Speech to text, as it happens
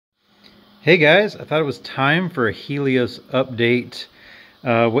Hey guys, I thought it was time for a Helios update.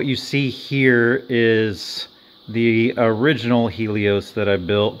 What you see here is the original Helios that I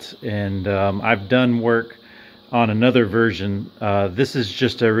built, and I've done work on another version. This is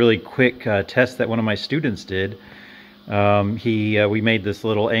just a really quick test that one of my students did. We made this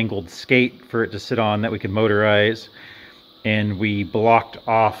little angled skate for it to sit on that we could motorize, and we blocked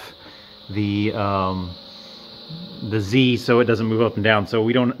off the Z so it doesn't move up and down. So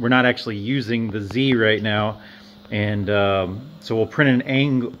we're not actually using the Z right now, and so we'll print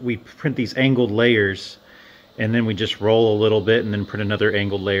we print these angled layers, and then we just roll a little bit and then print another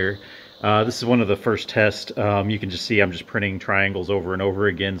angled layer. This is one of the first tests. You can just see I'm just printing triangles over and over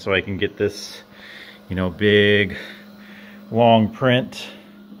again so I can get this, big long print.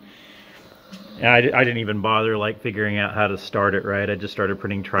 And I didn't even bother figuring out how to start it right. I just started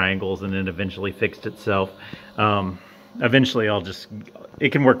printing triangles and then eventually fixed itself. Eventually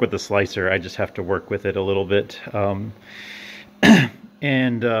it can work with the slicer. I just have to work with it a little bit.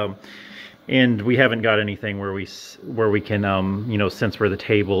 And we haven't got anything where we can sense where the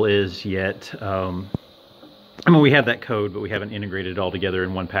table is yet. We have that code, but we haven't integrated it all together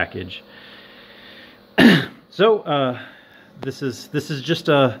in one package. So this is just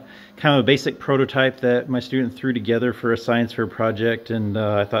a kind of a basic prototype that my student threw together for a science fair project, and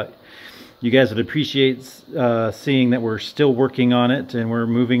I thought you guys would appreciate seeing that we're still working on it and we're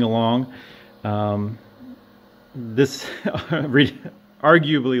moving along. This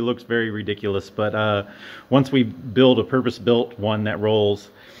arguably looks very ridiculous, but once we build a purpose-built one that rolls,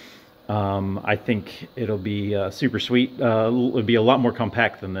 I think it'll be super sweet. It'll be a lot more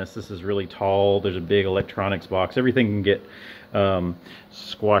compact than this. This is really tall. There's a big electronics box. Everything can get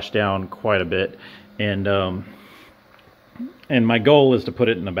squashed down quite a bit, and my goal is to put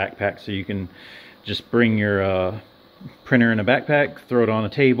it in a backpack, so you can just bring your printer in a backpack, throw it on a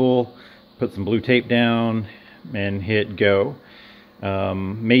table, put some blue tape down, and hit go.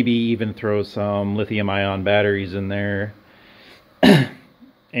 Maybe even throw some lithium-ion batteries in there.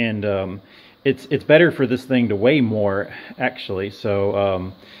 And it's better for this thing to weigh more, actually.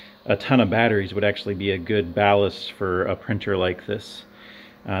 So a ton of batteries would actually be a good ballast for a printer like this,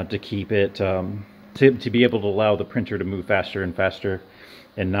 to keep it to be able to allow the printer to move faster and faster,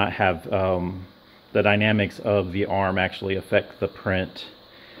 and not have the dynamics of the arm actually affect the print.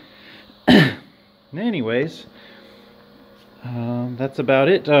 Anyways, that's about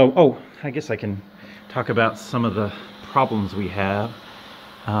it. Oh, I guess I can talk about some of the problems we have.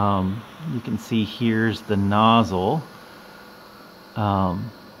 You can see here's the nozzle.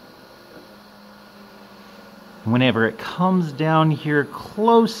 Whenever it comes down here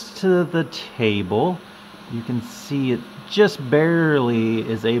close to the table, you can see it just barely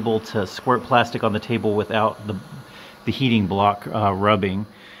is able to squirt plastic on the table without the heating block rubbing.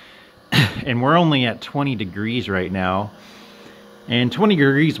 And we're only at 20 degrees right now. And 20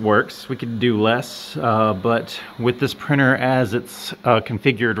 degrees works. We could do less, but with this printer as it's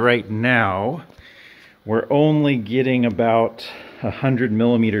configured right now, we're only getting about 100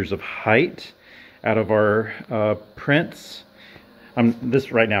 millimeters of height out of our prints.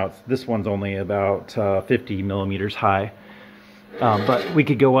 This one's only about 50 millimeters high, but we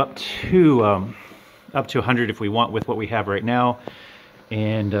could go up to 100 if we want with what we have right now,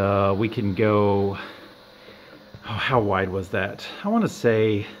 and we can go. Oh, how wide was that? I want to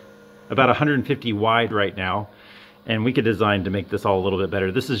say about 150 wide right now, and we could design to make this all a little bit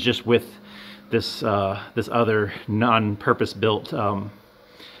better. This is just with this other non-purpose built SCARA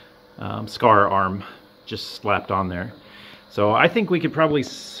arm just slapped on there. So I think we could probably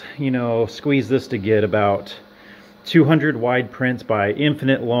squeeze this to get about 200 wide prints by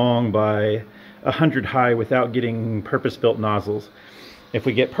infinite long by 100 high without getting purpose-built nozzles. If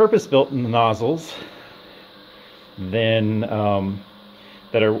we get purpose-built nozzles, then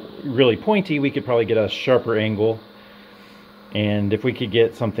that are really pointy, we could probably get a sharper angle. And if we could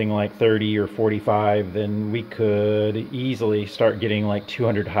get something like 30 or 45, then we could easily start getting like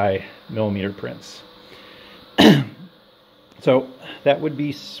 200 high millimeter prints. So that would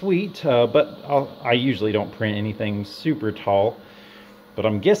be sweet, but I usually don't print anything super tall. But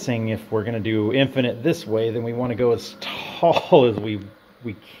I'm guessing if we're going to do infinite this way, then we want to go as tall as we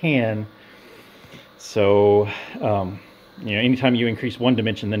can. So, anytime you increase one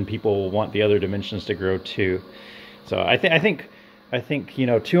dimension, then people want the other dimensions to grow too. So I think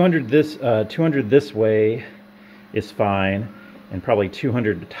 200 this way is fine, and probably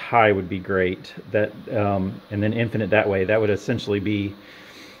 200 high would be great. That and then infinite that way. That would essentially be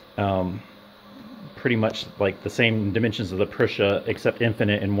pretty much like the same dimensions of the Prusa, except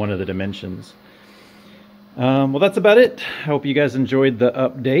infinite in one of the dimensions. Well, that's about it. I hope you guys enjoyed the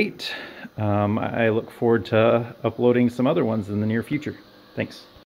update. I look forward to uploading some other ones in the near future. Thanks.